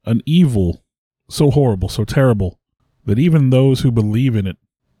an evil so horrible, so terrible, that even those who believe in it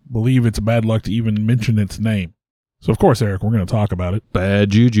believe it's bad luck to even mention its name. So, of course, Eric, we're going to talk about it.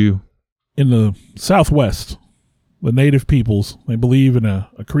 Bad juju. In the Southwest, the native peoples, they believe in a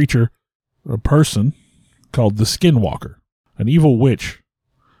creature, a person, called the Skinwalker, an evil witch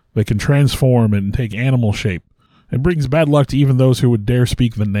that can transform and take animal shape and brings bad luck to even those who would dare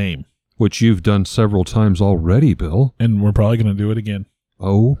speak the name. Which you've done several times already, Bill. And we're probably going to do it again.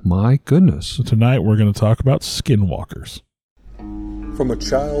 Oh, my goodness. So tonight we're going to talk about Skinwalkers. From a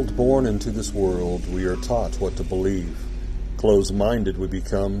child born into this world, we are taught what to believe. Closed-minded we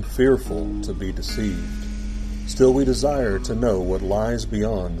become, fearful to be deceived. Still we desire to know what lies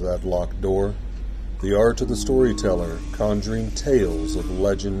beyond that locked door. The art of the storyteller, conjuring tales of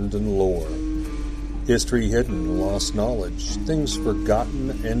legend and lore. History hidden, lost knowledge, things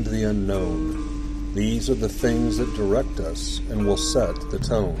forgotten and the unknown. These are the things that direct us and will set the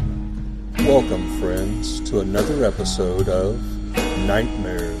tone. Welcome, friends, to another episode of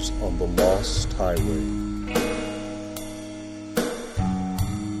Nightmares on the Lost Highway.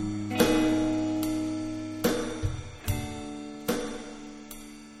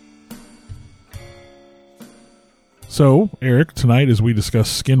 So, Eric, tonight as we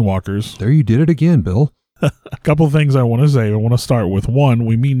discuss Skinwalkers... There you did it again, Bill. A couple of things I want to say. I want to start with, one,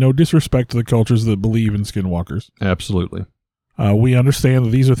 we mean no disrespect to the cultures that believe in Skinwalkers. Absolutely. We understand that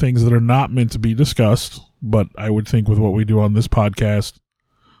these are things that are not meant to be discussed, but I would think with what we do on this podcast,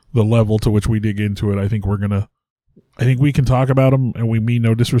 the level to which we dig into it, I think we can talk about them, and we mean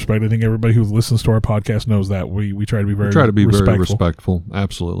no disrespect. I think everybody who listens to our podcast knows that. We try to be very respectful.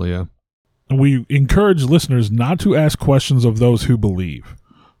 Absolutely, yeah. And we encourage listeners not to ask questions of those who believe.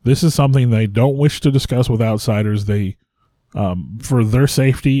 This is something they don't wish to discuss with outsiders. They, for their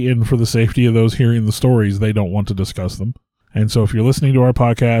safety and for the safety of those hearing the stories, they don't want to discuss them. And so if you're listening to our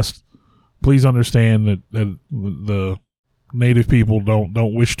podcast, please understand that the native people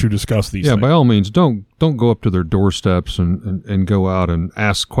don't wish to discuss these things. Yeah, by all means, don't go up to their doorsteps and go out and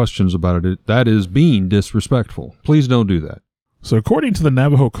ask questions about it. That is being disrespectful. Please don't do that. So according to the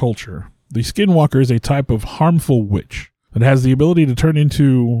Navajo culture, the Skinwalker is a type of harmful witch that has the ability to turn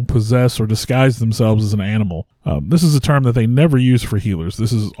into, possess, or disguise themselves as an animal. This is a term that they never use for healers.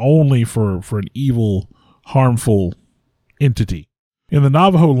 This is only for an evil, harmful entity. In the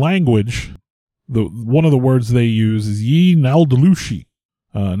Navajo language, one of the words they use is Yi Naldalushi,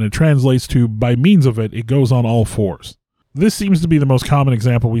 and it translates to, by means of it, it goes on all fours. This seems to be the most common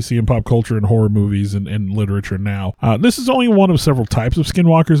example we see in pop culture and horror movies and literature now. This is only one of several types of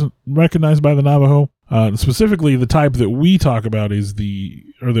skinwalkers recognized by the Navajo. Specifically, the type that we talk about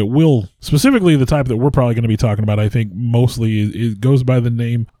specifically the type that we're probably going to be talking about, I think, mostly it goes by the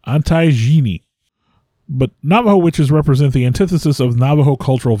name Antaigini. But Navajo witches represent the antithesis of Navajo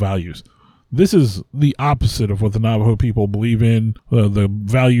cultural values. This is the opposite of what the Navajo people believe in, the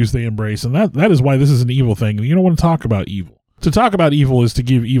values they embrace, and that is why this is an evil thing. You don't want to talk about evil. To talk about evil is to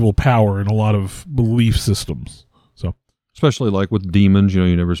give evil power in a lot of belief systems. So, especially like with demons,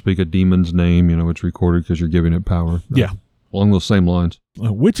 you never speak a demon's name, it's recorded because you're giving it power. Yeah. Along those same lines.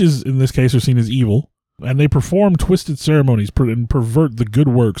 Witches, in this case, are seen as evil, and they perform twisted ceremonies and pervert the good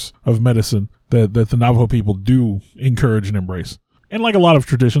works of medicine that the Navajo people do encourage and embrace. And like a lot of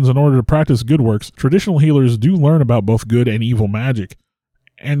traditions, in order to practice good works, traditional healers do learn about both good and evil magic.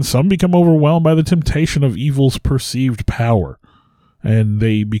 And some become overwhelmed by the temptation of evil's perceived power. And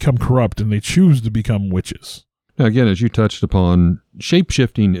they become corrupt and they choose to become witches. Now, again, as you touched upon,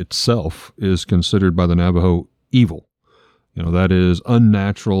 shape-shifting itself is considered by the Navajo evil. That is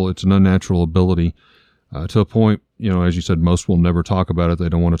unnatural. It's an unnatural ability to a point, as you said, most will never talk about it. They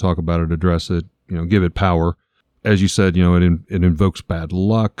don't want to talk about it, address it, give it power. As you said, it invokes bad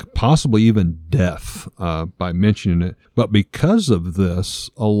luck, possibly even death by mentioning it. But because of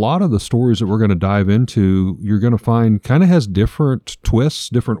this, a lot of the stories that we're going to dive into, you're going to find kind of has different twists,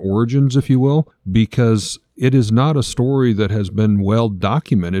 different origins, if you will, because it is not a story that has been well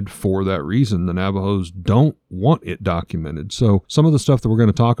documented for that reason. The Navajos don't want it documented. So some of the stuff that we're going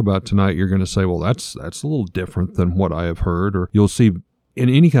to talk about tonight, you're going to say, well, that's a little different than what I have heard, or you'll see in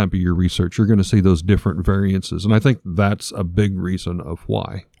any kind of your research, you're going to see those different variances. And I think that's a big reason of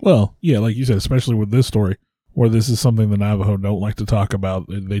why. Well, yeah, like you said, especially with this story, where this is something the Navajo don't like to talk about.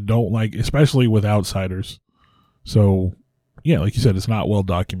 They don't like, especially with outsiders. So, yeah, like you said, it's not well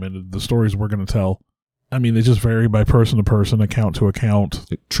documented. The stories we're going to tell, they just vary by person to person, account to account.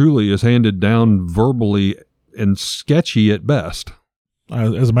 It truly is handed down verbally and sketchy at best.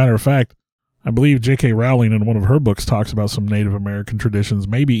 As a matter of fact, I believe J.K. Rowling in one of her books talks about some Native American traditions,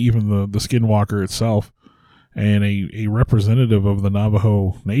 maybe even the Skinwalker itself. And a representative of the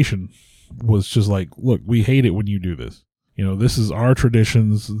Navajo Nation was just like, look, we hate it when you do this. You know, this is our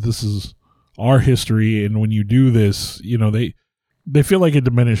traditions. This is our history. And when you do this, you know, they feel like it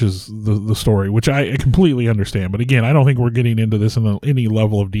diminishes the story, which I completely understand. But again, I don't think we're getting into this in any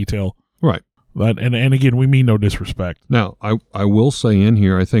level of detail. Right. But, and again, we mean no disrespect. Now, I will say in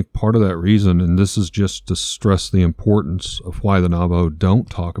here, I think part of that reason, and this is just to stress the importance of why the Navajo don't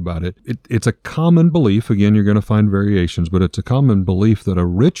talk about it, it's a common belief, again, you're going to find variations, but it's a common belief that a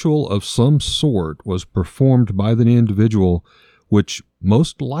ritual of some sort was performed by the individual, which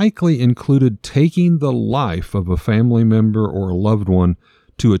most likely included taking the life of a family member or a loved one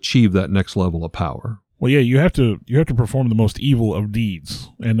to achieve that next level of power. Well, yeah, you have to perform the most evil of deeds,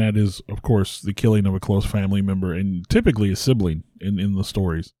 and that is, of course, the killing of a close family member, and typically a sibling in the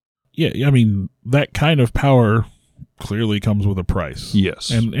stories. Yeah, I mean, that kind of power clearly comes with a price. Yes.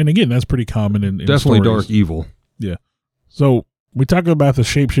 And again, that's pretty common in definitely stories. Dark evil. Yeah. So we talk about the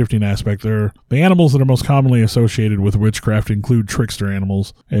shape-shifting aspect there. The animals that are most commonly associated with witchcraft include trickster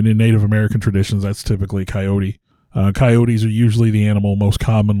animals, and in Native American traditions, that's typically coyote. Coyotes are usually the animal most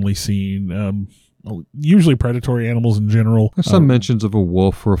commonly seen. Usually predatory animals in general. There's some mentions of a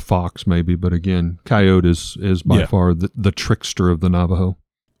wolf or a fox maybe, but again, coyote is by far the trickster of the Navajo.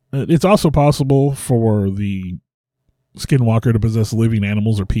 It's also possible for the skinwalker to possess living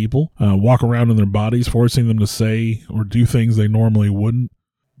animals or people, walk around in their bodies, forcing them to say or do things they normally wouldn't.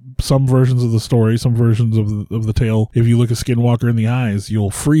 Some versions of the story, some versions of the tale, if you look a skinwalker in the eyes, you'll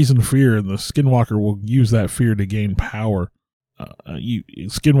freeze in fear, and the skinwalker will use that fear to gain power.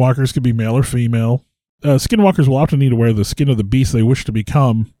 Skinwalkers could be male or female. Skinwalkers will often need to wear the skin of the beast they wish to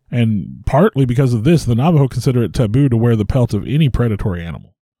become, and partly because of this, the Navajo consider it taboo to wear the pelt of any predatory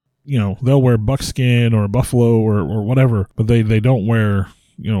animal. You know, they'll wear buckskin or buffalo or whatever, but they don't wear,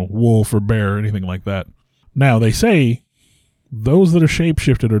 you know, wolf or bear or anything like that. Now, they say those that are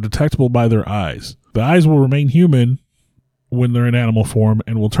shapeshifted are detectable by their eyes. The eyes will remain human when they're in animal form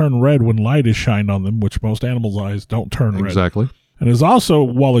and will turn red when light is shined on them, which most animals' eyes don't turn red. Exactly. And is also,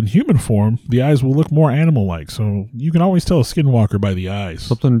 while in human form, the eyes will look more animal-like, so you can always tell a skinwalker by the eyes.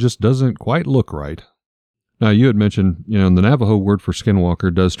 Something just doesn't quite look right. Now, you had mentioned, you know, the Navajo word for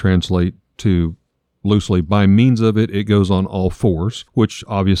skinwalker does translate to loosely, by means of it, it goes on all fours, which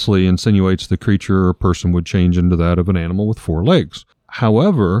obviously insinuates the creature or person would change into that of an animal with 4 legs.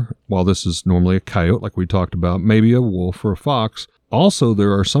 However, while this is normally a coyote, like we talked about, maybe a wolf or a fox, also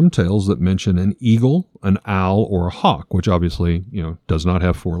there are some tales that mention an eagle, an owl, or a hawk, which obviously, you know, does not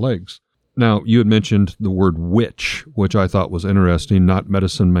have 4 legs. Now, you had mentioned the word witch, which I thought was interesting, not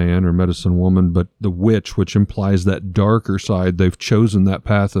medicine man or medicine woman, but the witch, which implies that darker side. They've chosen that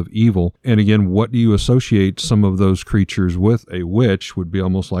path of evil. And again, what do you associate some of those creatures with? A witch would be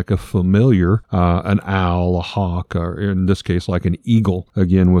almost like a familiar, an owl, a hawk, or in this case, like an eagle,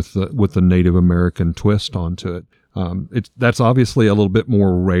 again, with the Native American twist onto it. That's obviously a little bit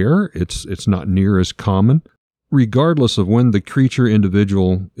more rare. It's not near as common. Regardless of when the creature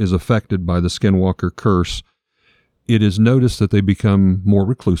individual is affected by the skinwalker curse, it is noticed that they become more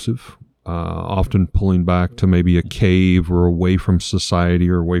reclusive, often pulling back to maybe a cave or away from society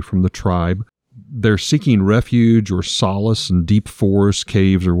or away from the tribe. They're seeking refuge or solace in deep forests,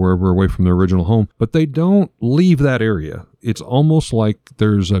 caves, or wherever away from their original home, but they don't leave that area. It's almost like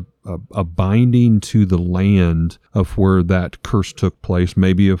there's a binding to the land of where that curse took place,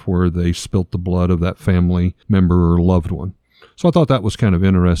 maybe of where they spilt the blood of that family member or loved one. So I thought that was kind of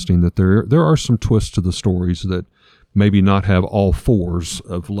interesting that there are some twists to the stories that maybe not have all 4s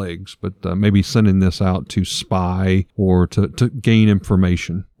of legs, but maybe sending this out to spy or to gain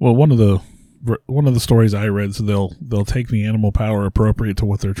information. Well, one of the stories I read, so they'll take the animal power appropriate to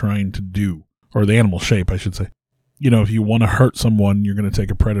what they're trying to do, or the animal shape, I should say. You know, if you want to hurt someone, you're going to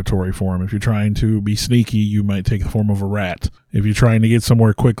take a predatory form. If you're trying to be sneaky, you might take the form of a rat. If you're trying to get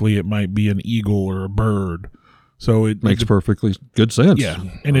somewhere quickly, it might be an eagle or a bird. So it makes perfectly good sense. Yeah,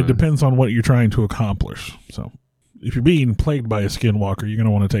 and it depends on what you're trying to accomplish. So if you're being plagued by a skinwalker, you're going to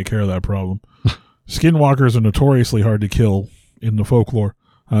want to take care of that problem. Skinwalkers are notoriously hard to kill in the folklore.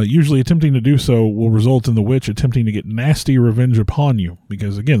 Usually attempting to do so will result in the witch attempting to get nasty revenge upon you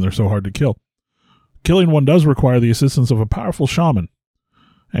because, again, they're so hard to kill. Killing one does require the assistance of a powerful shaman,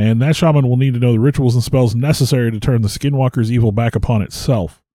 and that shaman will need to know the rituals and spells necessary to turn the skinwalker's evil back upon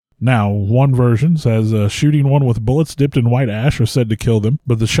itself. Now, one version says shooting one with bullets dipped in white ash are said to kill them,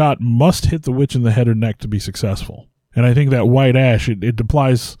 but the shot must hit the witch in the head or neck to be successful. And I think that white ash, it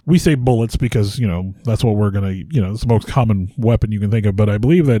applies, we say bullets because, that's what we're going to, it's the most common weapon you can think of, but I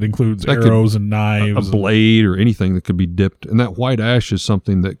believe that includes arrows and knives. A blade or anything that could be dipped. And that white ash is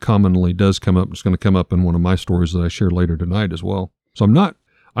something that commonly does come up. It's going to come up in one of my stories that I share later tonight as well. So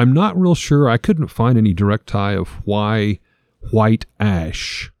I'm not real sure. I couldn't find any direct tie of why white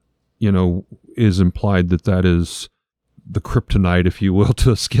ash, is implied that is the kryptonite, if you will,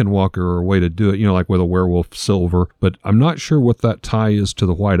 to a skinwalker, or a way to do it, like with a werewolf silver. But I'm not sure what that tie is to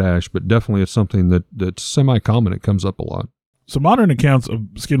the white ash, but definitely it's something that's semi-common. It comes up a lot. So modern accounts of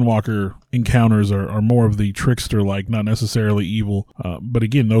skinwalker encounters are more of the trickster-like, not necessarily evil. But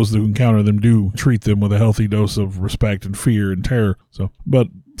again, those who encounter them do treat them with a healthy dose of respect and fear and terror. But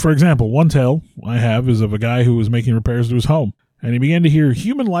for example, one tale I have is of a guy who was making repairs to his home, and he began to hear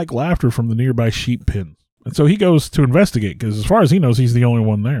human-like laughter from the nearby sheep pen. And so he goes to investigate, because as far as he knows, he's the only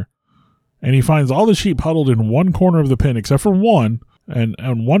one there. And he finds all the sheep huddled in one corner of the pen, except for one, and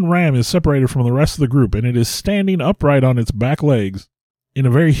one ram is separated from the rest of the group, and it is standing upright on its back legs in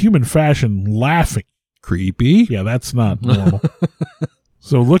a very human fashion, laughing. Creepy. Yeah, that's not normal.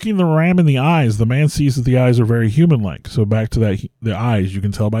 So looking the ram in the eyes, the man sees that the eyes are very human-like. So back to that, the eyes, you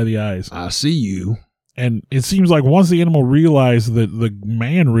can tell by the eyes. I see you. And it seems like once the animal realized that the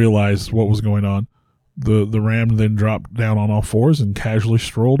man realized what was going on, the ram then dropped down on all fours and casually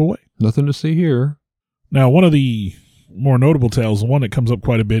strolled away. Nothing to see here. Now, one of the more notable tales, the one that comes up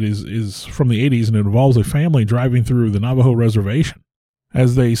quite a bit, is from the 80s, and it involves a family driving through the Navajo reservation.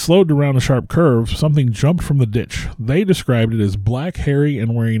 As they slowed around a sharp curve, something jumped from the ditch. They described it as black, hairy,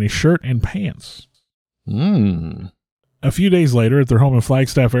 and wearing a shirt and pants. A few days later, at their home in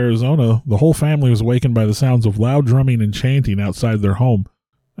Flagstaff, Arizona, the whole family was awakened by the sounds of loud drumming and chanting outside their home.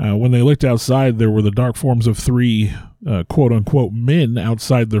 When they looked outside, there were the dark forms of three, quote-unquote, men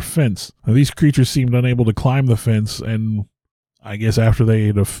outside their fence. Now, these creatures seemed unable to climb the fence, and I guess after they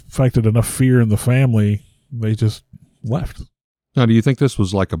had affected enough fear in the family, they just left. Now, do you think this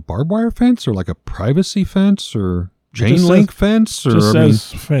was like a barbed wire fence, or like a privacy fence, or chain link fence? Or, it just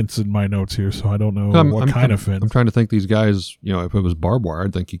says fence in my notes here, so I don't know what kind of fence. I'm trying to think these guys, if it was barbed wire,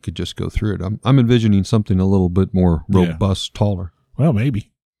 I'd think you could just go through it. I'm envisioning something a little bit more robust, taller. Well, maybe.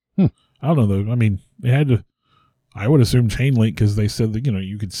 I don't know, though. I mean, they had to, I would assume chain link, because they said that,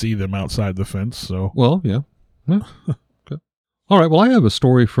 you could see them outside the fence, so. Well, yeah. Okay. All right, well, I have a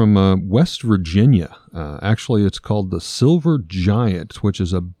story from West Virginia. Actually, it's called the Silver Giant, which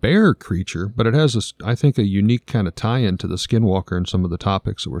is a bear creature, but it has, I think, a unique kind of tie-in to the skinwalker and some of the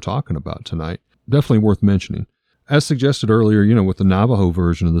topics that we're talking about tonight. Definitely worth mentioning. As suggested earlier, with the Navajo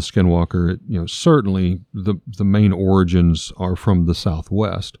version of the skinwalker, certainly the main origins are from the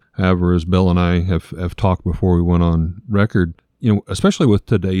Southwest. However, as Bill and I have talked before we went on record, especially with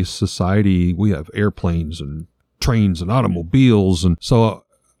today's society, we have airplanes and trains and automobiles. And so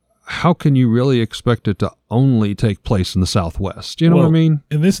how can you really expect it to only take place in the Southwest? You know what I mean?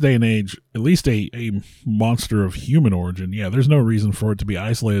 In this day and age, at least a monster of human origin, there's no reason for it to be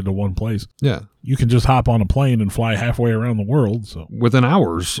isolated to one place. Yeah. You can just hop on a plane and fly halfway around the world. So within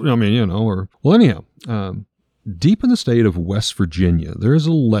hours, anyhow, deep in the state of West Virginia, there is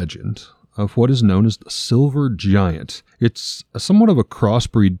a legend of what is known as the Silver Giant. It's somewhat of a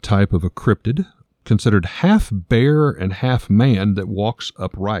crossbreed type of a cryptid, considered half bear and half man, that walks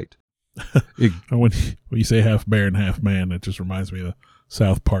upright. When you say half bear and half man, it just reminds me of the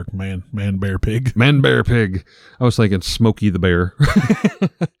South Park man, bear, pig. Man, bear, pig. I was thinking Smokey the Bear.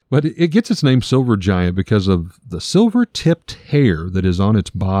 But it gets its name Silver Giant because of the silver-tipped hair that is on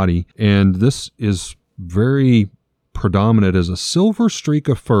its body, and this is very predominant as a silver streak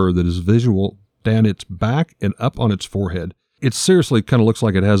of fur that is visual down its back and up on its forehead. It seriously kind of looks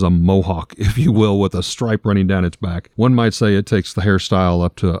like it has a mohawk, if you will, with a stripe running down its back. One might say it takes the hairstyle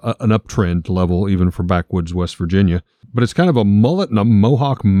up to an uptrend level, even for backwoods West Virginia. But it's kind of a mullet and a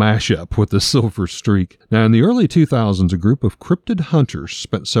mohawk mashup with the silver streak. Now, in the early 2000s, a group of cryptid hunters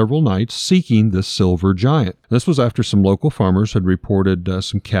spent several nights seeking this Silver Giant. This was after some local farmers had reported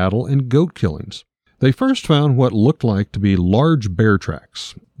some cattle and goat killings. They first found what looked like to be large bear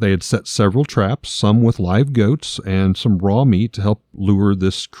tracks. They had set several traps, some with live goats and some raw meat to help lure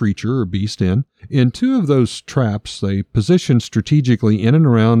this creature or beast in. In two of those traps, they positioned strategically in and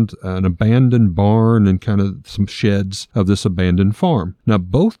around an abandoned barn and kind of some sheds of this abandoned farm. Now,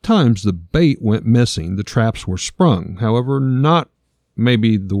 both times the bait went missing, the traps were sprung. However, not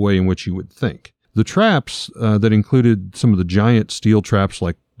maybe the way in which you would think. The traps that included some of the giant steel traps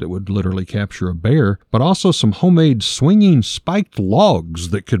that would literally capture a bear, but also some homemade swinging spiked logs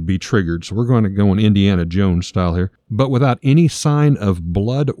that could be triggered. So we're going to go in Indiana Jones style here. But without any sign of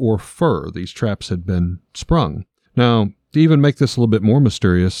blood or fur, these traps had been sprung. Now, to even make this a little bit more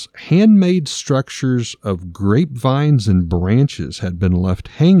mysterious, handmade structures of grapevines and branches had been left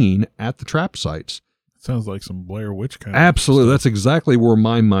hanging at the trap sites. Sounds like some Blair Witch kind Absolutely. of stuff. That's exactly where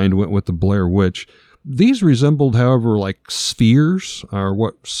my mind went with the Blair Witch. These resembled, however, like spheres, or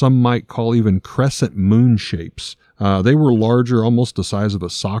what some might call even crescent moon shapes. They were larger, almost the size of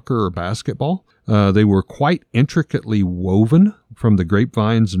a soccer or basketball. They were quite intricately woven from the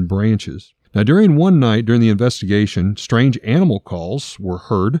grapevines and branches. Now, during one night during the investigation, strange animal calls were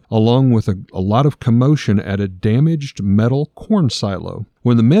heard, along with a lot of commotion at a damaged metal corn silo.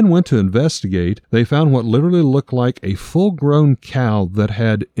 When the men went to investigate, they found what literally looked like a full-grown cow that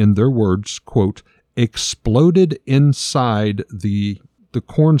had, in their words, quote, exploded inside the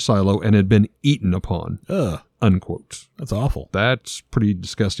corn silo and had been eaten upon, unquote. That's awful. That's pretty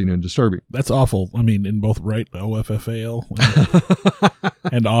disgusting and disturbing. That's awful. I mean, in both right OFFAL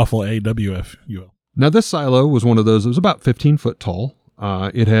and awful AWFUL. Now, this silo was one of those, it was about 15 foot tall.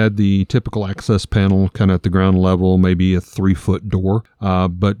 It had the typical access panel kind of at the ground level, maybe a 3-foot door.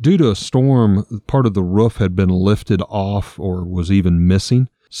 But due to a storm, part of the roof had been lifted off or was even missing.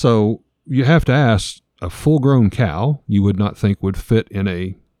 So you have to ask, a full-grown cow you would not think would fit in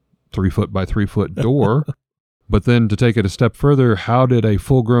a 3-foot by 3-foot door. But then to take it a step further, how did a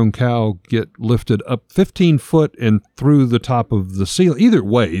full-grown cow get lifted up 15 foot and through the top of the ceiling? Either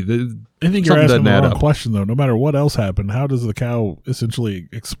way, I think you're asking the wrong question, though. No matter what else happened, how does the cow essentially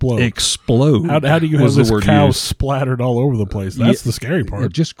explode? Explode. How do you have this cow splattered all over the place? That's the scary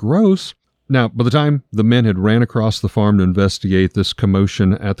part. Just gross. Now, by the time the men had ran across the farm to investigate this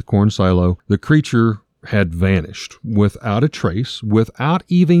commotion at the corn silo, the creature had vanished without a trace, without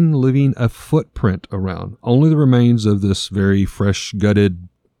even leaving a footprint around. Only the remains of this very fresh-gutted,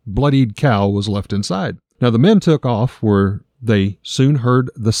 bloodied cow was left inside. Now, the men took off where they soon heard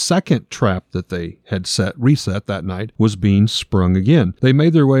the second trap that they had reset that night was being sprung again. They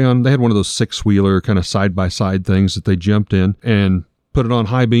made their way on, they had one of those 6-wheeler kind of side-by-side things that they jumped in and put it on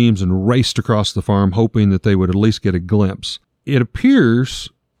high beams and raced across the farm, hoping that they would at least get a glimpse. It appears,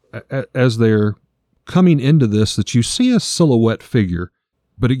 as they're coming into this, that you see a silhouette figure,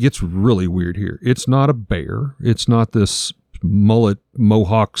 but it gets really weird here. It's not a bear. It's not this mullet,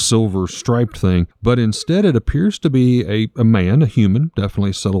 mohawk, silver striped thing, but instead it appears to be a man, a human,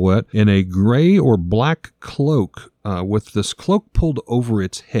 definitely silhouette, in a gray or black cloak with this cloak pulled over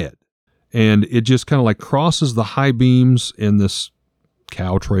its head. And it just kind of like crosses the high beams in this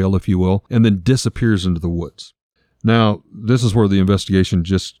cow trail, if you will, and then disappears into the woods. Now, this is where the investigation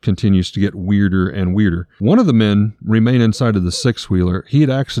just continues to get weirder and weirder. One of the men remained inside of the 6-wheeler. He had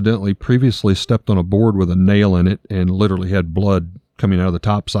accidentally previously stepped on a board with a nail in it and literally had blood coming out of the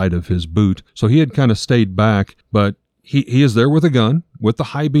top side of his boot. So he had kind of stayed back, but he is there with a gun, with the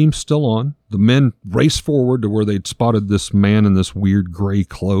high beam still on. The men race forward to where they'd spotted this man in this weird gray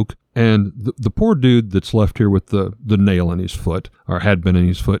cloak. And the poor dude that's left here with the nail in his foot, or had been in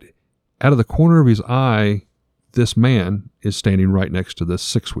his foot, out of the corner of his eye, this man is standing right next to this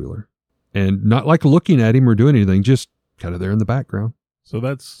 6-wheeler. And not like looking at him or doing anything, just kind of there in the background. So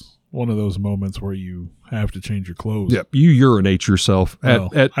that's one of those moments where you have to change your clothes. Yep, you urinate yourself at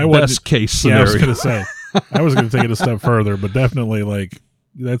best case scenario. Yeah, I was going to say. I was going to take it a step further, but definitely, like,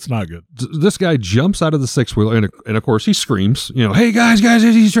 that's not good. This guy jumps out of the 6-wheeler, and of course he screams, hey, guys,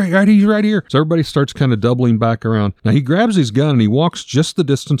 he's right here. So everybody starts kind of doubling back around. Now he grabs his gun and he walks just the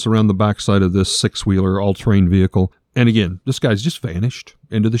distance around the backside of this 6-wheeler all-terrain vehicle. And again, this guy's just vanished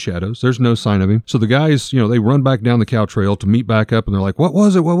into the shadows. There's no sign of him. So the guys, they run back down the cow trail to meet back up, and they're like, what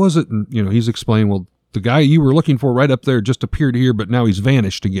was it? And, he's explaining, well, the guy you were looking for right up there just appeared here, but now he's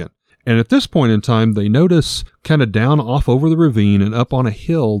vanished again. And at this point in time, they notice kind of down off over the ravine and up on a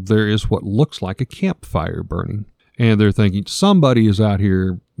hill, there is what looks like a campfire burning. And they're thinking, somebody is out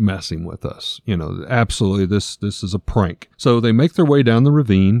here messing with us. Absolutely, this is a prank. So they make their way down the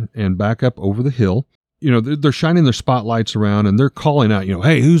ravine and back up over the hill. They're shining their spotlights around and they're calling out,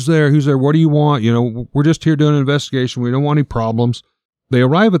 hey, who's there? What do you want? We're just here doing an investigation. We don't want any problems. They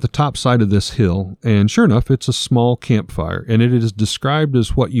arrive at the top side of this hill, and sure enough, it's a small campfire, and it is described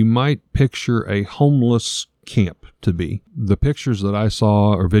as what you might picture a homeless camp to be. The pictures that I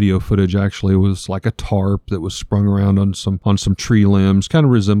saw, or video footage actually, was like a tarp that was sprung around on some tree limbs, kind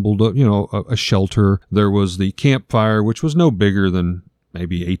of resembled a shelter. There was the campfire, which was no bigger than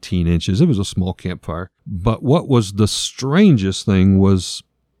maybe 18 inches. It was a small campfire. But what was the strangest thing was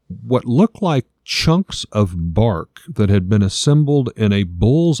what looked like chunks of bark that had been assembled in a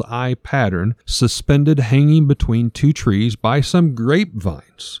bull's eye pattern, suspended hanging between 2 trees by some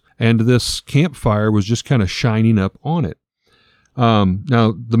grapevines. And this campfire was just kind of shining up on it.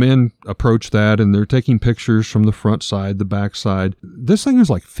 Now, the men approach that, and they're taking pictures from the front side, the back side. This thing is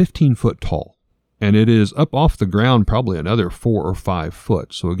like 15 foot tall, and it is up off the ground probably another 4 or 5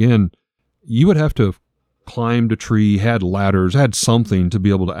 foot. So again, you would have to have climbed a tree, had ladders, had something to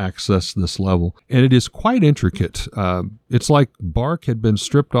be able to access this level. And it is quite intricate. It's like bark had been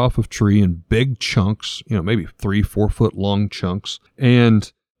stripped off of tree in big chunks, maybe 3-4 foot long chunks,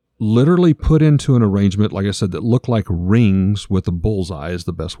 and literally put into an arrangement, like I said, that looked like rings with a bullseye is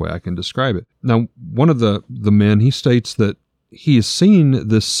the best way I can describe it. Now, one of the men, he states that he has seen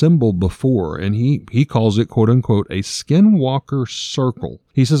this symbol before, and he calls it, quote unquote, a skinwalker circle.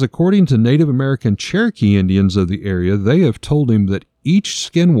 He says, according to Native American Cherokee Indians of the area, they have told him that each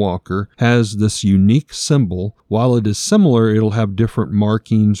skinwalker has this unique symbol. While it is similar, it'll have different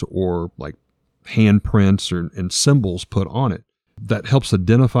markings or like handprints and symbols put on it that helps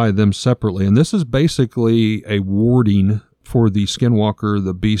identify them separately. And this is basically a warding for the skinwalker,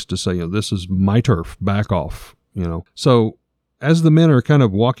 the beast, to say, this is my turf, back off, So as the men are kind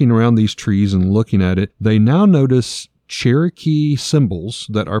of walking around these trees and looking at it, they now notice Cherokee symbols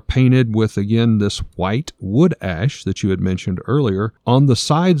that are painted with, again, this white wood ash that you had mentioned earlier on the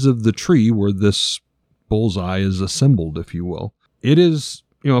sides of the tree where this bullseye is assembled, if you will. It is,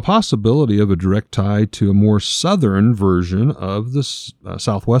 a possibility of a direct tie to a more southern version of this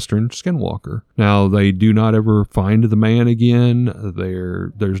southwestern skinwalker. Now, they do not ever find the man again.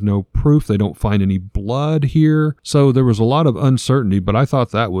 There's no proof. They don't find any blood here. So there was a lot of uncertainty, but I thought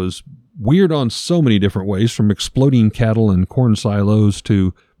that was weird on so many different ways, from exploding cattle and corn silos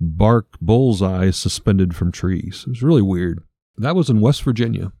to bark bullseyes suspended from trees. It was really weird. That was in West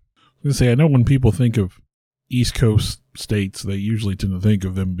Virginia. I was going to say, I know when people think of East Coast states, they usually tend to think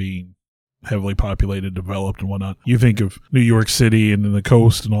of them being heavily populated, developed, and whatnot. You think of New York City and the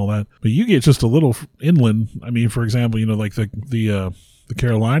coast and all that, but you get just a little inland. I mean, for example, like the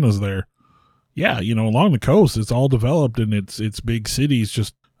Carolinas there. Yeah, along the coast, it's all developed, and it's big cities.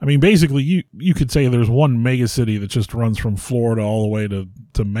 Just, I mean, basically, you could say there's one mega city that just runs from Florida all the way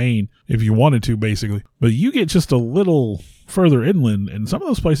to Maine, if you wanted to, basically. But you get just a little further inland, and some of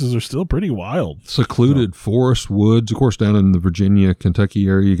those places are still pretty wild. Secluded forest, woods. Of course, down in the Virginia, Kentucky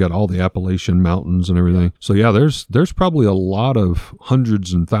area, you got all the Appalachian Mountains and everything. So yeah, there's probably a lot of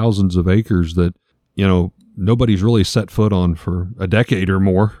hundreds and thousands of acres that, nobody's really set foot on for a decade or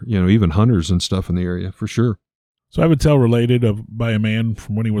more, even hunters and stuff in the area, for sure. So I have a tale related by a man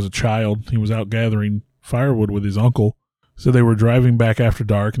from when he was a child. He was out gathering firewood with his uncle. So they were driving back after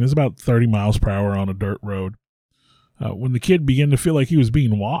dark, and it's about 30 miles per hour on a dirt road. When the kid began to feel like he was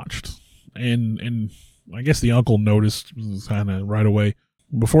being watched, and I guess the uncle noticed kind of right away.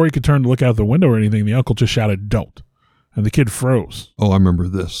 Before he could turn to look out the window or anything, the uncle just shouted, "Don't!" And the kid froze. Oh, I remember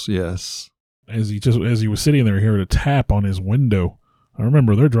this. Yes. As he was sitting there, he heard a tap on his window. I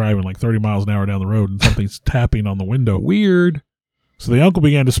remember they're driving like 30 miles an hour down the road, and something's tapping on the window. Weird. So the uncle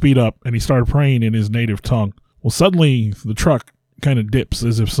began to speed up, and he started praying in his native tongue. Well, suddenly the truck kind of dips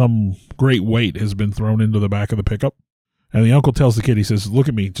as if some great weight has been thrown into the back of the pickup. And the uncle tells the kid, he says, "Look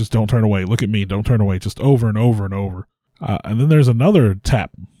at me, just don't turn away. Look at me, don't turn away," just over and over and over. And then there's another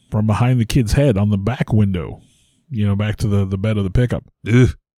tap from behind the kid's head on the back window, back to the bed of the pickup.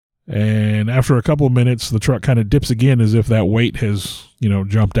 Ugh. And after a couple of minutes, the truck kind of dips again as if that weight has,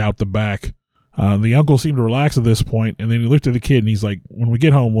 jumped out the back. The uncle seemed to relax at this point, and then he looked at the kid and he's like, "When we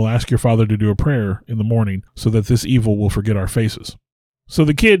get home, we'll ask your father to do a prayer in the morning so that this evil will forget our faces." So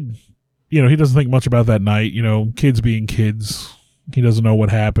the kid, he doesn't think much about that night. Kids being kids, he doesn't know what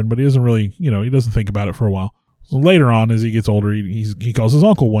happened, but he doesn't really, he doesn't think about it for a while. So later on, as he gets older, he calls his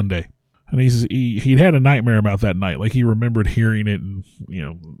uncle one day. And he'd had a nightmare about that night. Like, he remembered hearing it, and,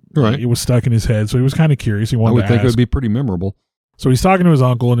 right. It was stuck in his head. So he was kind of curious. He wanted to ask. I would think it would be pretty memorable. So he's talking to his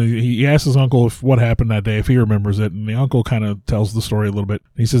uncle, and he asks his uncle what happened that day, if he remembers it. And the uncle kind of tells the story a little bit.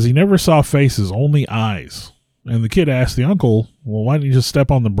 He says he never saw faces, only eyes. And the kid asked the uncle, "Well, why didn't you just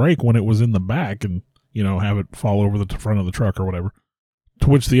step on the brake when it was in the back and, have it fall over the front of the truck or whatever?" To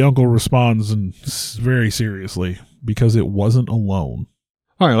which the uncle responds, and very seriously, "Because it wasn't alone."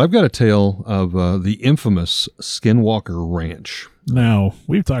 All right, I've got a tale of the infamous Skinwalker Ranch. Now,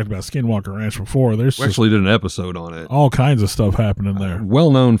 we've talked about Skinwalker Ranch before. We actually did an episode on it. All kinds of stuff happening there.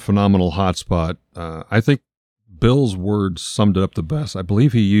 Well-known, phenomenal hotspot. I think Bill's words summed it up the best. I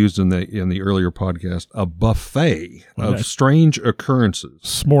believe he used in the earlier podcast a buffet of strange occurrences.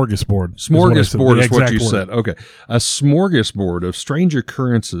 Smorgasbord. Smorgasbord is what you said. Okay. A smorgasbord of strange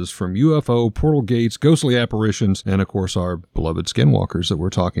occurrences from UFO, portal gates, ghostly apparitions, and of course our beloved skinwalkers that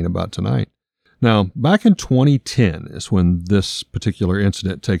we're talking about tonight. Now, back in 2010 is when this particular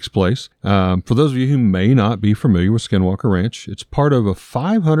incident takes place. For those of you who may not be familiar with Skinwalker Ranch, it's part of a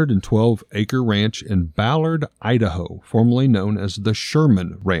 512-acre ranch in Ballard, Idaho, formerly known as the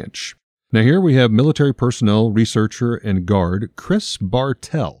Sherman Ranch. Now, here we have military personnel, researcher, and guard Chris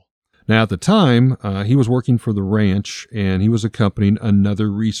Bartell. Now, at the time, he was working for the ranch, and he was accompanying another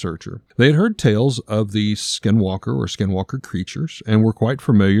researcher. They had heard tales of the Skinwalker or Skinwalker creatures and were quite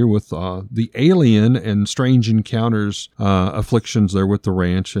familiar with the alien and strange encounters, afflictions there with the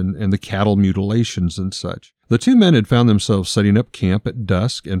ranch and the cattle mutilations and such. The two men had found themselves setting up camp at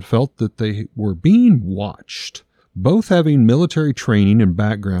dusk and felt that they were being watched. Both having military training and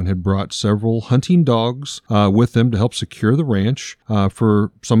background had brought several hunting dogs with them to help secure the ranch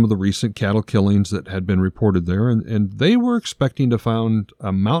for some of the recent cattle killings that had been reported there, and they were expecting to find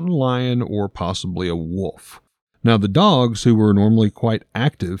a mountain lion or possibly a wolf. Now, the dogs, who were normally quite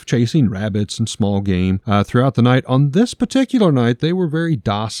active, chasing rabbits and small game throughout the night, on this particular night, they were very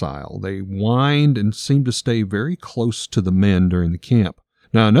docile. They whined and seemed to stay very close to the men during the camp.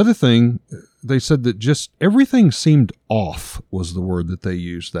 Now, another thing, they said that just everything seemed off was the word that they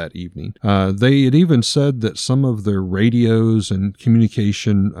used that evening. They had even said that some of their radios and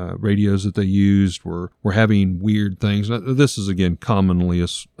communication radios that they used were having weird things. Now, this is, again, commonly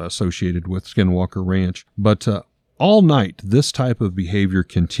associated with Skinwalker Ranch. But all night, this type of behavior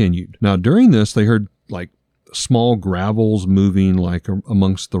continued. Now, during this, they heard small gravels moving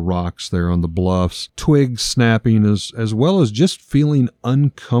amongst the rocks there on the bluffs, twigs snapping, as well as just feeling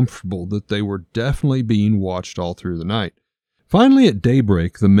uncomfortable that they were definitely being watched all through the night. Finally, at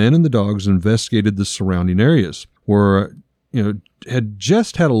daybreak, the men and the dogs investigated the surrounding areas where, had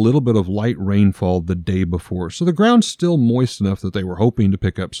just had a little bit of light rainfall the day before, so the ground's still moist enough that they were hoping to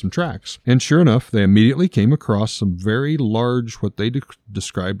pick up some tracks. And sure enough, they immediately came across some very large, what they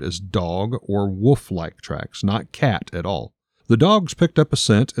described as dog or wolf-like tracks, not cat at all. The dogs picked up a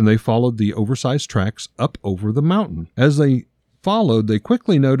scent and they followed the oversized tracks up over the mountain. As they followed, they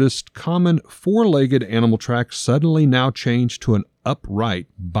quickly noticed common four-legged animal tracks suddenly now changed to an upright,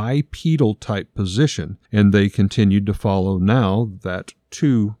 bipedal type position, and they continued to follow now that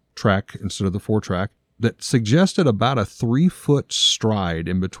 2-track instead of the 4-track that suggested about a 3-foot stride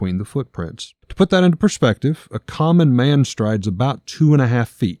in between the footprints. To put that into perspective, a common man strides about 2.5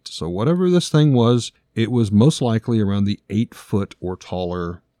 feet, so whatever this thing was, it was most likely around the 8-foot or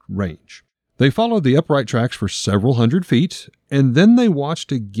taller range. They followed the upright tracks for several hundred feet, and then they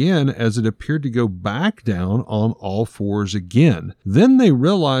watched again as it appeared to go back down on all fours again. Then they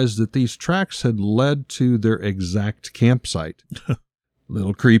realized that these tracks had led to their exact campsite.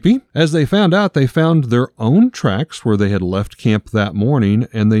 Little creepy. As they found out, they found their own tracks where they had left camp that morning,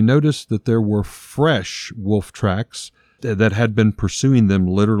 and they noticed that there were fresh wolf tracks that had been pursuing them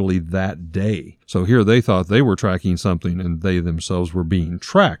literally that day. So here they thought they were tracking something, and they themselves were being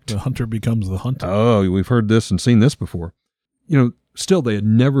tracked. The hunter becomes the hunter. Oh, we've heard this and seen this before. Still, they had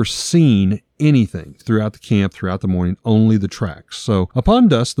never seen anything throughout the camp, throughout the morning, only the tracks. So upon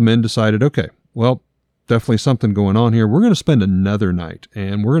dusk, the men decided, okay, well, definitely something going on here. We're going to spend another night,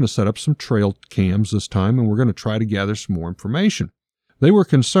 and we're going to set up some trail cams this time, and we're going to try to gather some more information. They were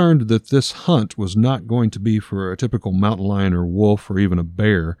concerned that this hunt was not going to be for a typical mountain lion or wolf or even a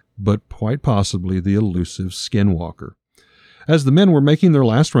bear, but quite possibly the elusive skinwalker. As the men were making their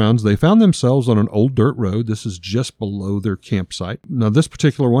last rounds, they found themselves on an old dirt road. This is just below their campsite. Now, this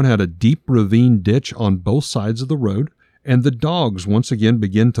particular one had a deep ravine ditch on both sides of the road, and the dogs once again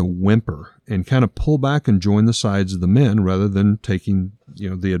began to whimper and kind of pull back and join the sides of the men rather than taking,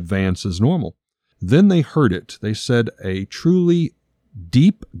 the advance as normal. Then they heard it. They said a truly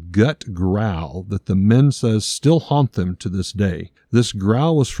deep gut growl that the men says still haunt them to this day. This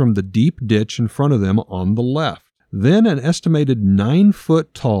growl was from the deep ditch in front of them on the left. Then an estimated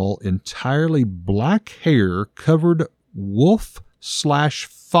 9-foot tall, entirely black hair covered wolf/fox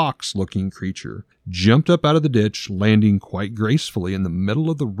looking creature jumped up out of the ditch, landing quite gracefully in the middle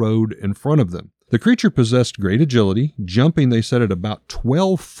of the road in front of them. The creature possessed great agility, jumping, they said, at about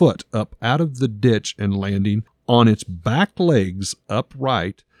 12 foot up out of the ditch and landing on its back legs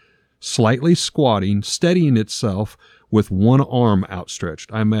upright, slightly squatting, steadying itself with one arm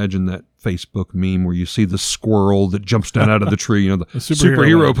outstretched. I imagine that Facebook meme where you see the squirrel that jumps down out of the tree, the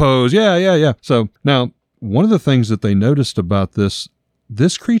superhero pose. Yeah. So now, one of the things that they noticed about this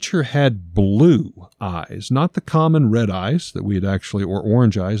creature had blue eyes, not the common red eyes that we had actually, or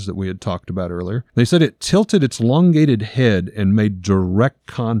orange eyes that we had talked about earlier. They said it tilted its elongated head and made direct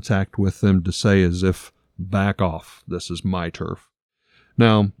contact with them to say as if, back off, this is my turf.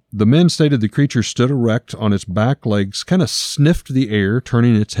 Now, the men stated the creature stood erect on its back legs, kind of sniffed the air,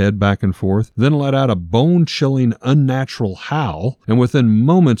 turning its head back and forth, then let out a bone-chilling, unnatural howl, and within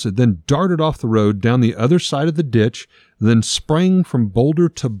moments it then darted off the road down the other side of the ditch, then sprang from boulder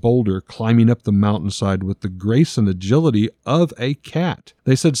to boulder, climbing up the mountainside with the grace and agility of a cat.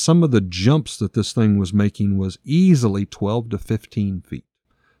 They said some of the jumps that this thing was making was easily 12 to 15 feet.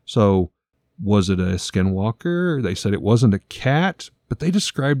 So, was it a skinwalker? They said it wasn't a cat, but they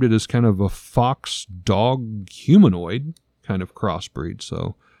described it as kind of a fox-dog humanoid kind of crossbreed.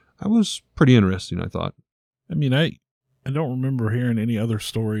 So that was pretty interesting, I thought. I mean, I don't remember hearing any other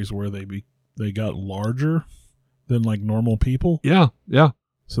stories where they got larger than like normal people. Yeah.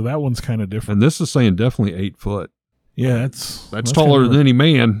 So that one's kind of different. And this is saying definitely 8 foot. Yeah, that's taller than any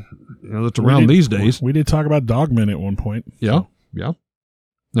man that's around these days. We did talk about dogmen at one point. Yeah, so. yeah.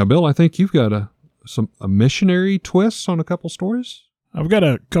 Now, Bill, I think you've got a missionary twist on a couple stories. I've got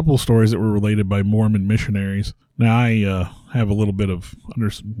a couple stories that were related by Mormon missionaries. Now, I have a little bit of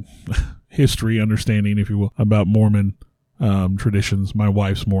history understanding, if you will, about Mormon traditions. My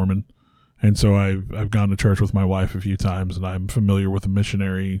wife's Mormon, and so I've gone to church with my wife a few times, and I'm familiar with the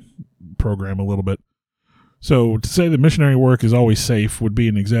missionary program a little bit. So to say that missionary work is always safe would be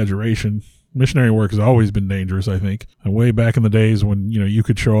an exaggeration. Missionary work has always been dangerous, I think. And way back in the days when, you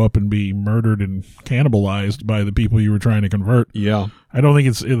could show up and be murdered and cannibalized by the people you were trying to convert. Yeah. I don't think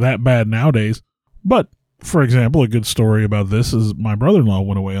it's that bad nowadays. But, for example, a good story about this is my brother-in-law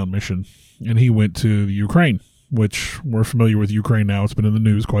went away on mission, and he went to the Ukraine, which we're familiar with Ukraine now. It's been in the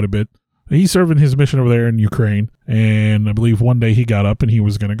news quite a bit. He's serving his mission over there in Ukraine, and I believe one day he got up and he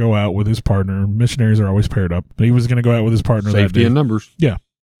was going to go out with his partner. Missionaries are always paired up. But he was going to go out with his partner that day. Safety in numbers. Yeah.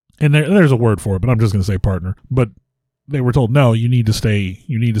 And there's a word for it, but I'm just going to say partner. But they were told, no, you need to stay.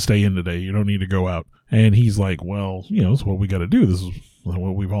 You need to stay in today. You don't need to go out. And he's like, well, this is what we got to do. This is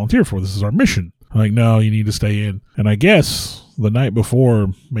what we volunteer for. This is our mission. I'm like, no, you need to stay in. And I guess the night before,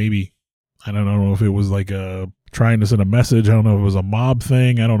 maybe, I don't know if it was like trying to send a message. I don't know if it was a mob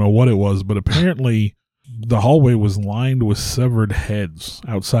thing. I don't know what it was. But apparently the hallway was lined with severed heads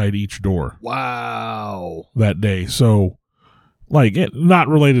outside each door. Wow. That day. So, not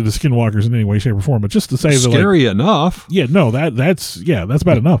related to skinwalkers in any way, shape, or form, but just to say scary enough. Yeah, no, that's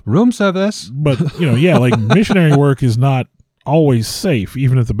bad enough. Room service. But, missionary work is not always safe,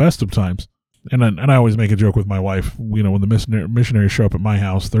 even at the best of times. And I always make a joke with my wife, when the missionaries show up at my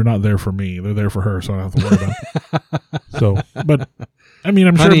house, they're not there for me. They're there for her, so I don't have to worry about it. So, but, I'm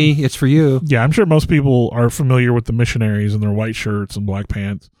Honey, sure. it's for you. Yeah, I'm sure most people are familiar with the missionaries and their white shirts and black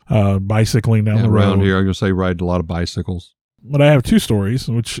pants, bicycling down the road. Around here, I'm going to say ride a lot of bicycles. But I have two stories,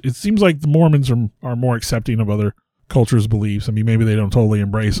 which it seems like the Mormons are more accepting of other cultures' beliefs. I mean, maybe they don't totally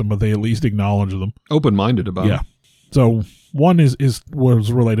embrace them, but they at least acknowledge them. Open-minded about it. So one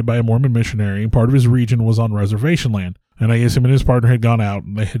was related by a Mormon missionary, and part of his region was on reservation land. And I guess him and his partner had gone out,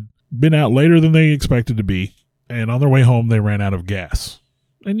 and they had been out later than they expected to be. And on their way home, they ran out of gas.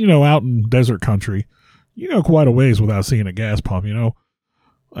 And, out in desert country, quite a ways without seeing a gas pump,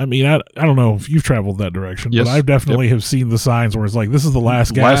 I mean, I don't know if you've traveled that direction, yes. but I definitely have seen the signs where it's like, this is the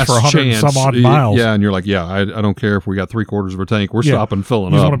last gas for 100 and some odd miles. Yeah, and you're like, I don't care if we got 3/4 of a tank. We're stopping, filling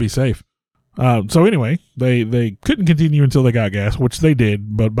up. You just up. want to be safe. So anyway, they couldn't continue until they got gas, which they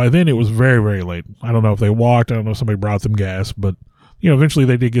did, but by then it was very, very late. I don't know if they walked. I don't know if somebody brought them gas, but, eventually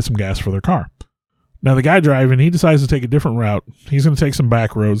they did get some gas for their car. Now, the guy driving, he decides to take a different route. He's going to take some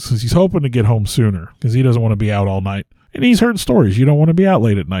back roads because he's hoping to get home sooner because he doesn't want to be out all night. And he's heard stories. You don't want to be out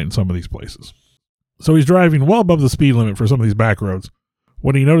late at night in some of these places. So he's driving well above the speed limit for some of these back roads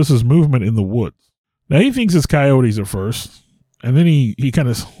when he notices movement in the woods. Now, he thinks it's coyotes at first, and then he kind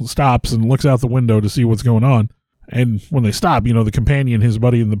of stops and looks out the window to see what's going on. And when they stop, the companion, his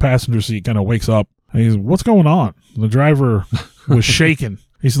buddy in the passenger seat, kind of wakes up. And he's, what's going on? And the driver was shaking.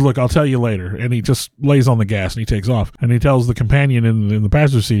 He said, look, I'll tell you later. And he just lays on the gas and he takes off. And he tells the companion in the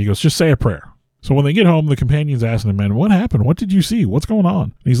passenger seat, he goes, just say a prayer. So when they get home, the companion's asking him, man, what happened? What did you see? What's going on?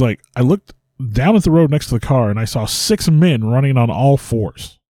 And he's like, I looked down at the road next to the car and I saw 6 men running on all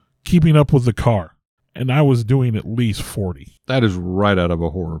fours, keeping up with the car. And I was doing at least 40. That is right out of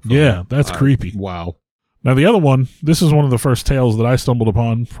a horror film. Yeah, that's creepy. Wow. Now, the other one, this is one of the first tales that I stumbled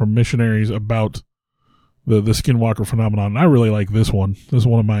upon from missionaries about the skinwalker phenomenon. And I really like this one. This is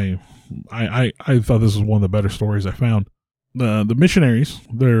one of my, I thought this was one of the better stories I found. The missionaries,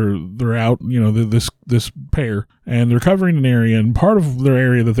 they're out, this pair, and they're covering an area, and part of their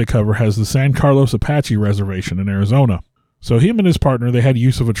area that they cover has the San Carlos Apache Reservation in Arizona. So him and his partner, they had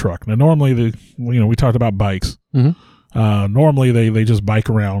use of a truck. Now, normally, we talked about bikes. Mm-hmm. Normally they just bike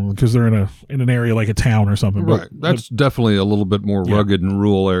around because they're in an area like a town or something. Right. That's definitely a little bit more rugged and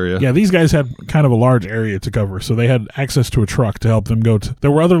rural area. Yeah, these guys had kind of a large area to cover, so they had access to a truck to help them go to.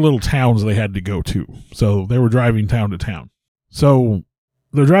 There were other little towns they had to go to, so they were driving town to town. So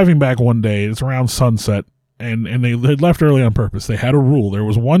they're driving back one day. It's around sunset, and they had left early on purpose. They had a rule. There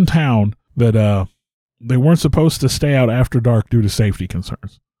was one town that they weren't supposed to stay out after dark due to safety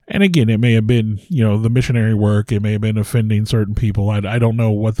concerns. And again, it may have been, the missionary work. It may have been offending certain people. I don't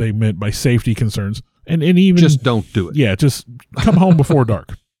know what they meant by safety concerns. And even just don't do it. Yeah, just come home before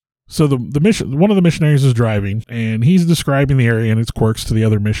dark. So one of the missionaries is driving, and he's describing the area and its quirks to the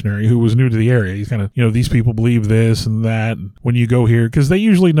other missionary who was new to the area. He's kind of, these people believe this and that. And when you go here, because they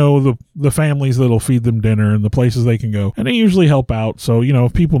usually know the families that'll feed them dinner and the places they can go, and they usually help out. So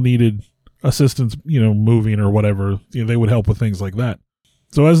if people needed assistance, moving or whatever, they would help with things like that.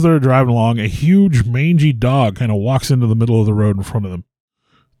 So as they're driving along, a huge mangy dog kind of walks into the middle of the road in front of them.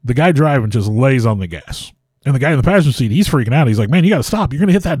 The guy driving just lays on the gas. And the guy in the passenger seat, he's freaking out. He's like, man, you got to stop. You're going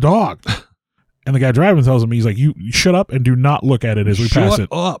to hit that dog. And the guy driving tells him, he's like, you shut up and do not look at it as we pass it. Shut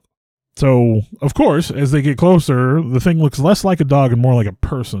up. So, of course, as they get closer, the thing looks less like a dog and more like a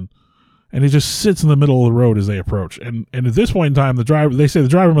person. And it just sits in the middle of the road as they approach. And at this point in time, they say the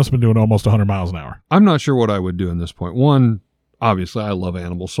driver must have been doing almost 100 miles an hour. I'm not sure what I would do in this point. One, obviously, I love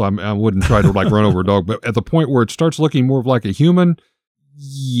animals, so I wouldn't try to run over a dog. But at the point where it starts looking more like a human,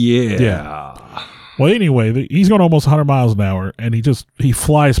 yeah. Well, anyway, he's going almost 100 miles an hour, and he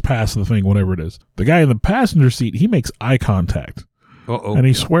flies past the thing, whatever it is. The guy in the passenger seat, he makes eye contact. Uh-oh. And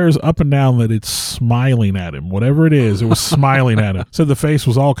he swears up and down that it's smiling at him. Whatever it is, it was smiling at him. Said the face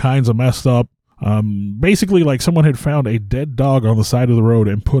was all kinds of messed up. Basically like someone had found a dead dog on the side of the road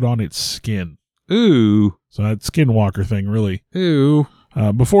and put on its skin. Ooh. So that skinwalker thing, really. Ew.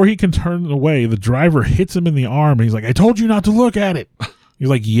 Before he can turn away, the driver hits him in the arm, and he's like, I told you not to look at it. He's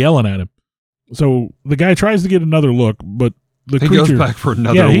like yelling at him. So the guy tries to get another look, but the creature goes back for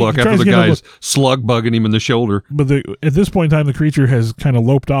another look after the guy's slug bugging him in the shoulder. But at this point in time, the creature has kind of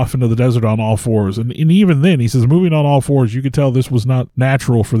loped off into the desert on all fours. And even then, he says, moving on all fours, you could tell this was not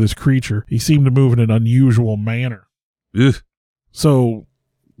natural for this creature. He seemed to move in an unusual manner. Ugh. So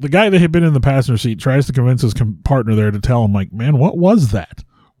the guy that had been in the passenger seat tries to convince his partner there to tell him, like, man, what was that?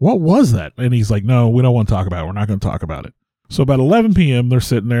 What was that? And he's like, no, we don't want to talk about it. We're not going to talk about it. So about 11 p.m., they're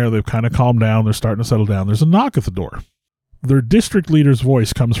sitting there. They've kind of calmed down. They're starting to settle down. There's a knock at the door. Their district leader's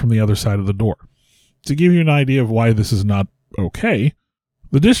voice comes from the other side of the door. To give you an idea of why this is not okay,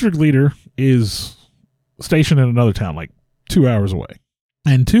 the district leader is stationed in another town, like 2 hours away.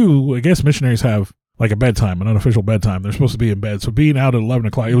 And I guess missionaries have like a bedtime, an unofficial bedtime. They're supposed to be in bed. So being out at 11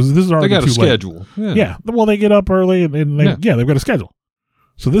 o'clock, this is already too late. They got a schedule. Yeah. Well, they get up early and they've got a schedule.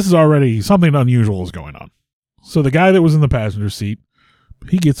 So this is already something unusual is going on. So the guy that was in the passenger seat,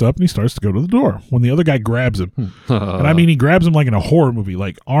 he gets up and he starts to go to the door when the other guy grabs him. And I mean, he grabs him like in a horror movie,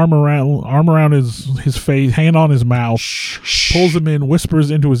 like arm around his face, hand on his mouth, pulls him in,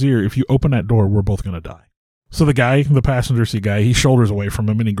 whispers into his ear, if you open that door, we're both going to die. So the guy, the passenger seat guy, he shoulders away from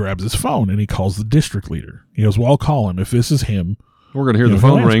him and he grabs his phone and he calls the district leader. He goes, well, I'll call him. If this is him. We're going to hear the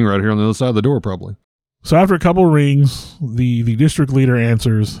phone ring right here on the other side of the door, probably. So after a couple of rings, the district leader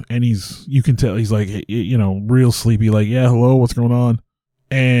answers, and you can tell he's like, real sleepy, like, yeah, hello, what's going on?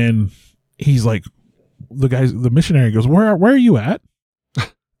 And he's like, the missionary goes, where are you at?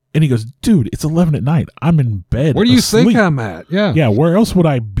 And he goes, dude, it's 11 at night. I'm in bed. Where do you think I'm at? Yeah. Yeah, where else would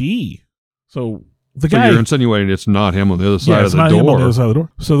I be? So the guy, you're insinuating it's not him on the other side of the door. Him on the other side of the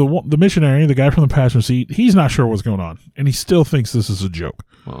door. So the missionary, the guy from the passenger seat, he's not sure what's going on, and he still thinks this is a joke.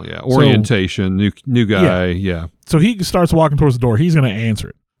 Well, yeah, orientation, new guy, yeah. So he starts walking towards the door. He's going to answer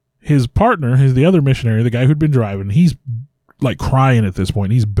it. His partner, the other missionary, the guy who'd been driving, he's like crying at this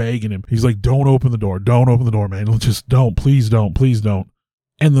point. He's begging him. He's like, don't open the door. Don't open the door, man. Just don't. Please don't. Please don't.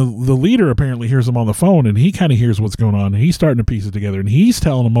 And the leader apparently hears him on the phone, and he kind of hears what's going on, and he's starting to piece it together, and he's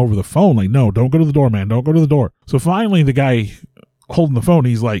telling him over the phone, like, no, don't go to the door, man. Don't go to the door. So finally, the guy holding the phone,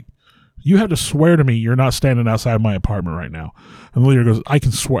 he's like, you have to swear to me you're not standing outside my apartment right now. And the leader goes, I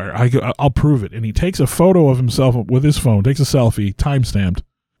can swear. I'll prove it. And he takes a photo of himself with his phone, takes a selfie, time-stamped,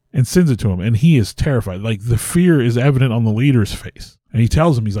 and sends it to him. And he is terrified. Like, the fear is evident on the leader's face. And he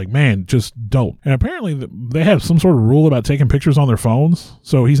tells him, he's like, man, just don't. And apparently they have some sort of rule about taking pictures on their phones.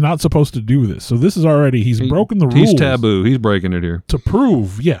 So he's not supposed to do this. So this is already, he's broken the rules. He's taboo. He's breaking it here. To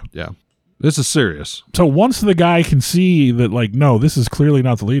prove, yeah. Yeah. This is serious. So once the guy can see that, like, no, this is clearly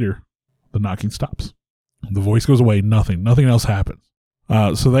not the leader, the knocking stops. The voice goes away. Nothing else happens.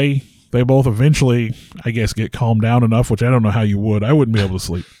 So they They both eventually, I guess, get calmed down enough, which I don't know how you would. I wouldn't be able to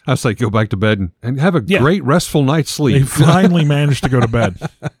sleep. I was like, go back to bed and have a great restful night's sleep. They finally managed to go to bed.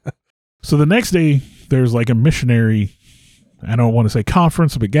 So the next day, there's like a missionary, I don't want to say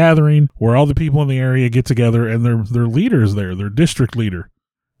conference, but gathering where all the people in the area get together, and their leader's there, their district leader.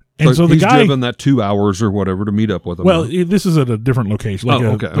 And so the he's guy driven that 2 hours or whatever to meet up with them. Well, this is at a different location,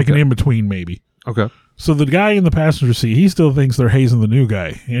 like an in between, maybe. Okay. So the guy in the passenger seat, he still thinks they're hazing the new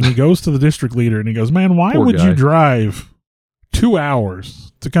guy, and he goes to the district leader and he goes, "Man, why would you drive 2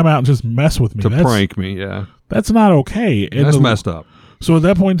 hours to come out and just mess with me? That's prank me, yeah. That's not okay." And that's messed up. So at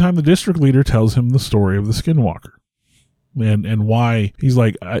that point in time, the district leader tells him the story of the Skinwalker, and why he's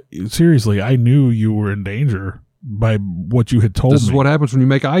like, seriously, I knew you were in danger by what you had told me. This is what happens when you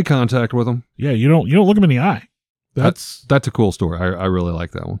make eye contact with them. Yeah, you don't look him in the eye. That's a cool story. I really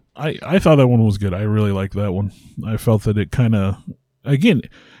like that one. I thought that one was good. I really liked that one. I felt that it kind of, again,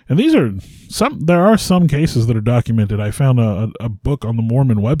 and there are some cases that are documented. I found a book on the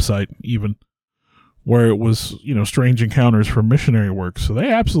Mormon website even where it was, strange encounters from missionary work. So they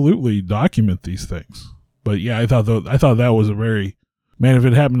absolutely document these things. But yeah, I thought that was a very, man, if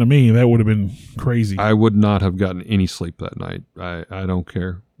it happened to me, that would have been crazy. I would not have gotten any sleep that night. I don't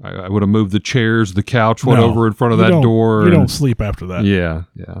care. I would have moved the chairs, the couch, whatever in front of that door. You don't sleep after that. Yeah.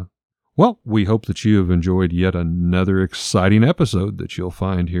 Well, we hope that you have enjoyed yet another exciting episode that you'll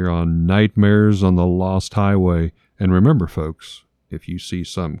find here on Nightmares on the Lost Highway. And remember, folks, if you see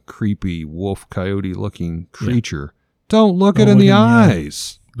some creepy wolf coyote looking creature, don't look it in the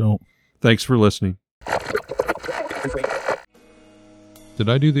eyes. Don't. Thanks for listening. Did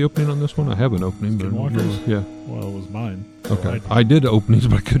I do the opening on this one? I have an opening. Skinwalkers? Yeah. Well, it was mine. Okay. I did openings,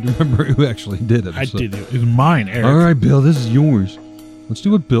 but I couldn't remember who actually did it. I did it. It was mine, Eric. All right, Bill, this is yours. Let's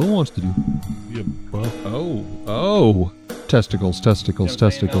do what Bill wants to do. Yeah, well. Oh. Testicles.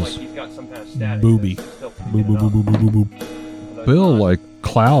 Booby. Boo. Bill, like,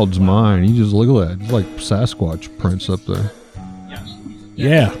 clouds mine. You just look at that. It's like Sasquatch prints up there.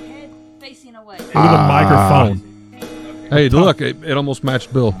 Yeah. Look at the microphone. Hey, look, it almost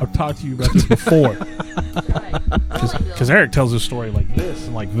matched Bill. I've talked to you about this before. Because Eric tells his story like this,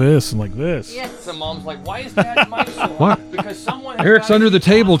 and like this, and like this. Yes. So mom's like, why is Dad's mic so hot? What? Because someone Eric's under the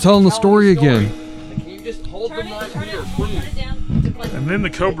table telling the story again. Can you just hold the mic here, please? And then the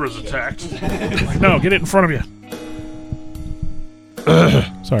cobra's attacked. Like, no, get it in front of you.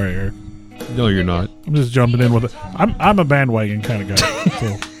 Sorry, Eric. No, you're not. I'm just jumping in with it. I'm a bandwagon kind of guy.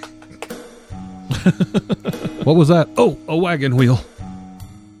 So. What was that? Oh, a wagon wheel.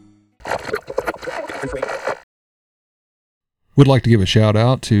 Would like to give a shout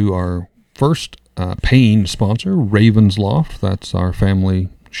out to our first paying sponsor, Raven's Loft. That's our family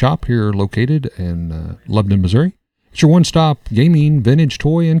shop here located in Lebanon, Missouri. It's your one-stop gaming, vintage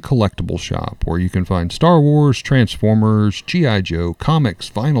toy, and collectible shop where you can find Star Wars, Transformers, G.I. Joe, comics,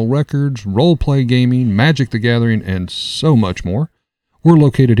 vinyl records, role-play gaming, Magic the Gathering, and so much more. We're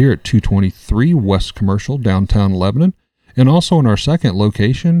located here at 223 West Commercial, downtown Lebanon, and also in our second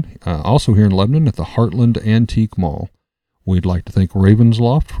location, also here in Lebanon at the Heartland Antique Mall. We'd like to thank Raven's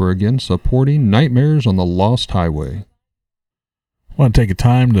Loft for, again, supporting Nightmares on the Lost Highway. I want to take a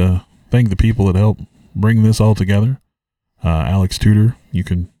time to thank the people that helped bring this all together. Alex Tudor, you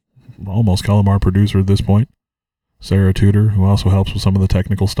can almost call him our producer at this point. Sarah Tudor, who also helps with some of the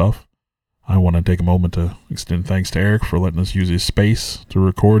technical stuff. I want to take a moment to extend thanks to Eric for letting us use his space to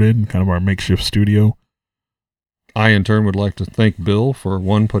record in, kind of our makeshift studio. I, in turn, would like to thank Bill for,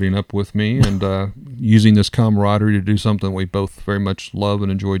 one, putting up with me and using this camaraderie to do something we both very much love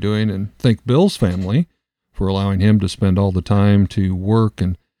and enjoy doing, and thank Bill's family for allowing him to spend all the time to work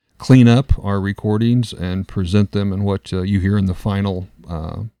and clean up our recordings and present them in what you hear in the final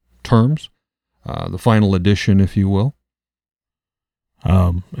terms, the final edition, if you will.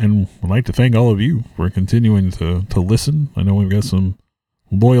 And I'd like to thank all of you for continuing to listen. I know we've got some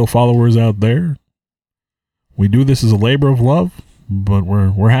loyal followers out there. We do this as a labor of love, but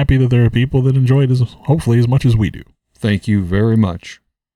we're happy that there are people that enjoy it hopefully as much as we do. Thank you very much.